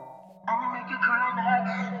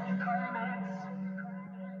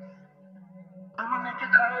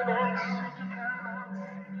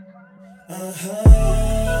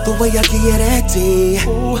The way I get that D,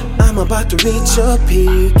 I'm about to reach a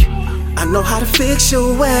peak. I know how to fix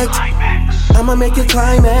your act. I'ma make it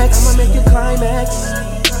climax. I'ma make it climax.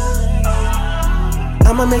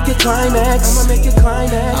 I'ma make it climax. I'ma make it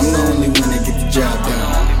climax. I'm the only one that get the job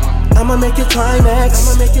done. I'ma make it climax.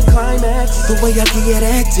 I'ma make it climax. The way I get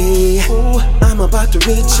that D, I'm about to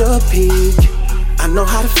reach a peak. I know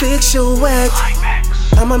how to fix your act.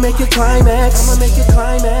 I'ma make it climax. I'ma make it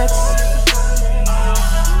climax.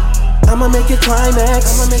 I'ma make it climax.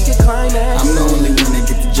 I'ma make it climax. I'm the only one that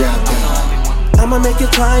get the job done. I'ma make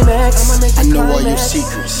it climax. I'ma make it climax. I know all your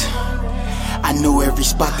secrets. I know every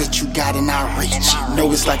spot that you got and I reach it.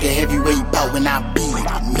 Know it's like a heavyweight bout when I beat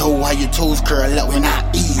it. Know how your toes curl up when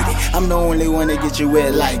I eat it. I'm the only one that get you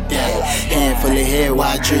wet like that. Handful of hair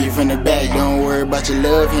while I drill you from the back. Don't worry about your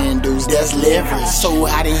love handles, that's leverage. So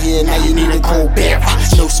hot in here, now you need a cold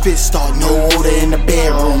beverage. No spit start, no odor in the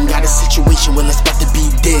bedroom. Got a situation where it's about to be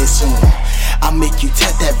dead soon. I'll make you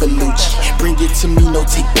tap that Valuchiville. Bring it to me, no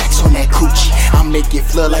take backs on that coochie. I'll make it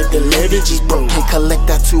flood like the levee just broke. Can collect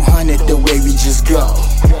that 200 the way we just go.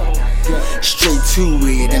 Straight to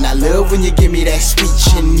it, and I love when you give me that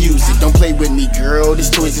speech and music. Don't play with me, girl, this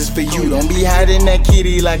toys is for you. Don't be hiding that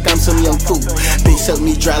kitty like I'm some young fool. They suck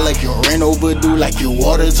me dry like you're in overdue, like your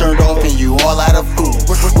water turned off and you all out of food.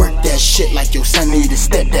 Work that shit like your son need a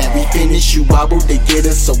stepdad. We finish, you wobble, they get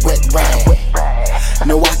us a wet rag.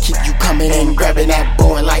 No, I keep you coming and grabbing that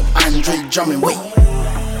boy like Andre Drummond. Wait.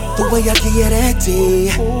 The way I get that D,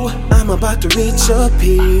 I'm about to reach a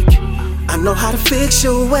peak. I know how to fix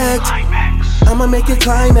your act. I'ma make it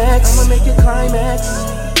climax. I'ma make it climax.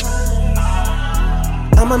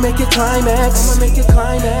 I'ma make it climax. I'ma make it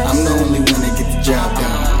climax. I'm the only one that get the job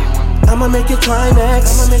done. I'ma make it climax.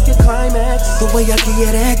 I'ma make it climax. The way I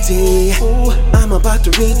get that D, I'm about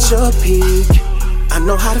to reach a peak. I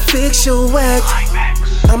know how to fix your act.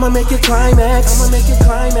 I'ma make it climax. I'ma make it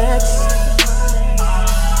climax.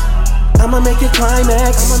 I'ma make it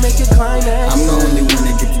climax. I'ma make it climax. I'm the only one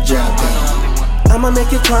that get the job done. I'ma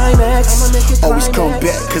make it climax. I'ma make it climax. Always come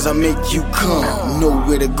back cause I make you come. Know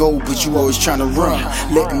where to go but you always tryna run.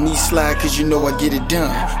 Letting me slide cause you know I get it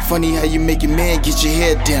done. Funny how you make a man get your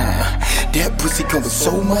hair done. That pussy come with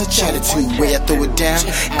so much attitude. Way I throw it down,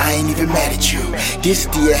 I ain't even mad at you. This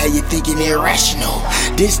dear how you thinking irrational.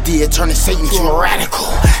 This dear turning Satan to a radical.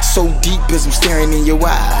 So deep as I'm staring in your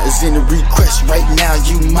eyes. In the request right now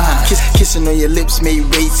you mine. Kissing on your lips made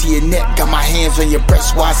way to your neck. Got my hands on your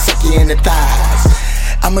breast while I suck you in the thighs.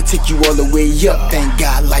 I'ma take you all the way up. Thank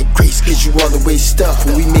God like grace cause you all the way stuck.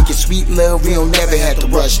 When we making sweet love we don't never have to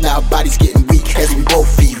rush. Now our bodies getting weak as we both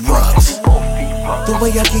feed rubs. The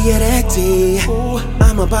way I get that D,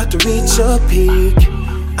 I'm about to reach a peak.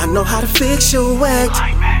 I know how to fix your act.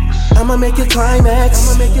 I'ma make it climax.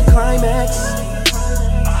 I'ma make it climax.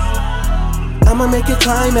 I'ma make it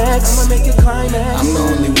climax. I'ma make it climax. I'm the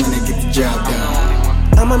only one that get the job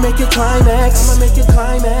done. I'ma make it climax. I'ma make it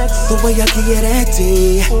climax. The way I get that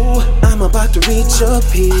D, I'm about to reach a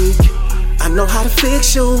peak. I know how to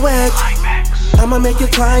fix your act. I'ma make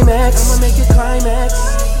it climax. I'ma make it climax.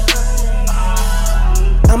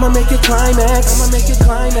 I'ma make it climax. I'ma make it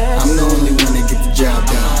climax. I'm the only one that get the job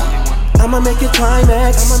done. I'ma make it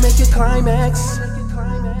climax. I'ma make it climax.